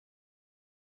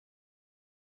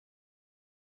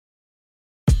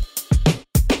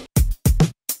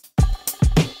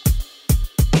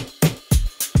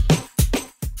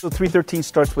So 313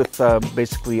 starts with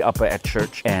basically Appa at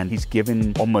church, and he's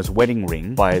given Umma's wedding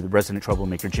ring by the resident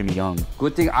troublemaker Jimmy Young.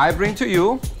 Good thing I bring to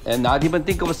you and not even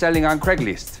think of selling on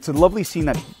Craigslist. It's a lovely scene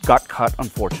that got cut,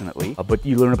 unfortunately, but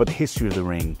you learn about the history of the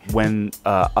ring. When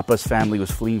Appa's family was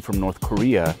fleeing from North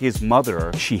Korea, his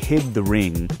mother, she hid the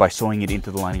ring by sewing it into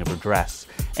the lining of her dress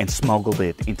and smuggled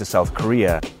it into South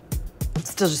Korea.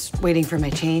 Still just waiting for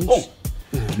my change. Oh.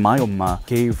 My Umma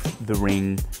gave the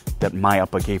ring that my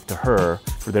Appa gave to her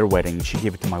for their wedding. She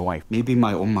gave it to my wife. Maybe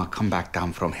my Umma come back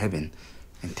down from heaven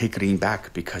and take ring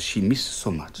back because she misses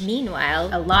so much. Meanwhile,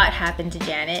 a lot happened to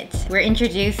Janet. We're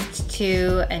introduced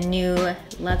to a new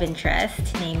love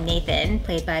interest named Nathan,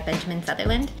 played by Benjamin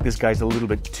Sutherland. This guy's a little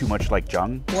bit too much like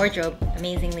Jung. Wardrobe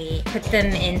amazingly puts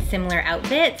them in similar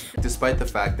outfits. Despite the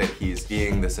fact that he's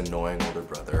being this annoying older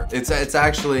brother, it's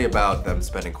actually about them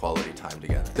spending quality time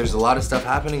together. There's a lot of stuff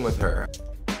happening with her.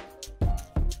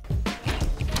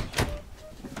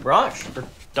 Raj, or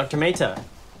Dr. Mehta,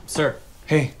 sir.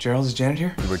 Hey, Gerald, is Janet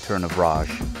here? The return of Raj.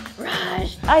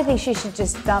 Raj. I think she should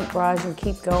just dump Raj and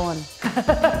keep going.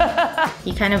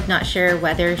 You're kind of not sure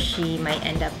whether she might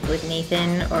end up with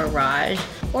Nathan or Raj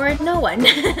or no one.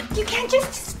 You can't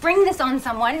just spring this on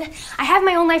someone. I have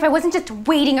my own life. I wasn't just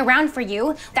waiting around for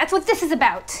you. That's what this is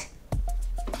about.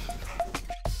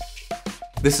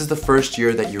 This is the first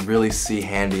year that you really see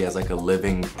Handy as like a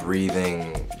living,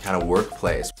 breathing kind of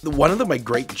workplace. One of my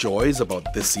great joys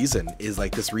about this season is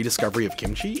like this rediscovery of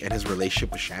Kimchi and his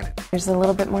relationship with Shannon. There's a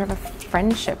little bit more of a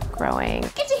friendship growing.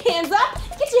 Get your hands up!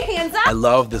 Get your hands up! I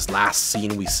love this last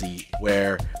scene we see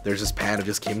where there's this pan of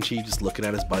just Kimchi just looking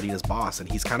at his buddy and his boss,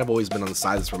 and he's kind of always been on the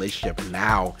side of this relationship, and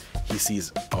now he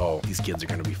sees, oh, these kids are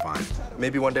gonna be fine.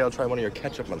 Maybe one day I'll try one of your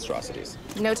ketchup monstrosities.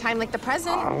 No time like the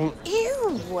present.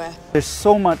 Ew. There's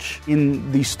so much in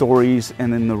these stories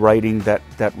and in the writing that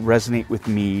resonate with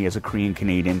me as a Korean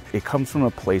Canadian. It comes from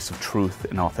a place of truth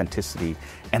and authenticity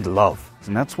and love.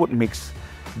 And that's what makes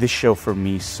this show for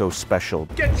me so special.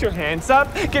 Get your hands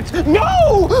up!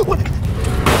 No!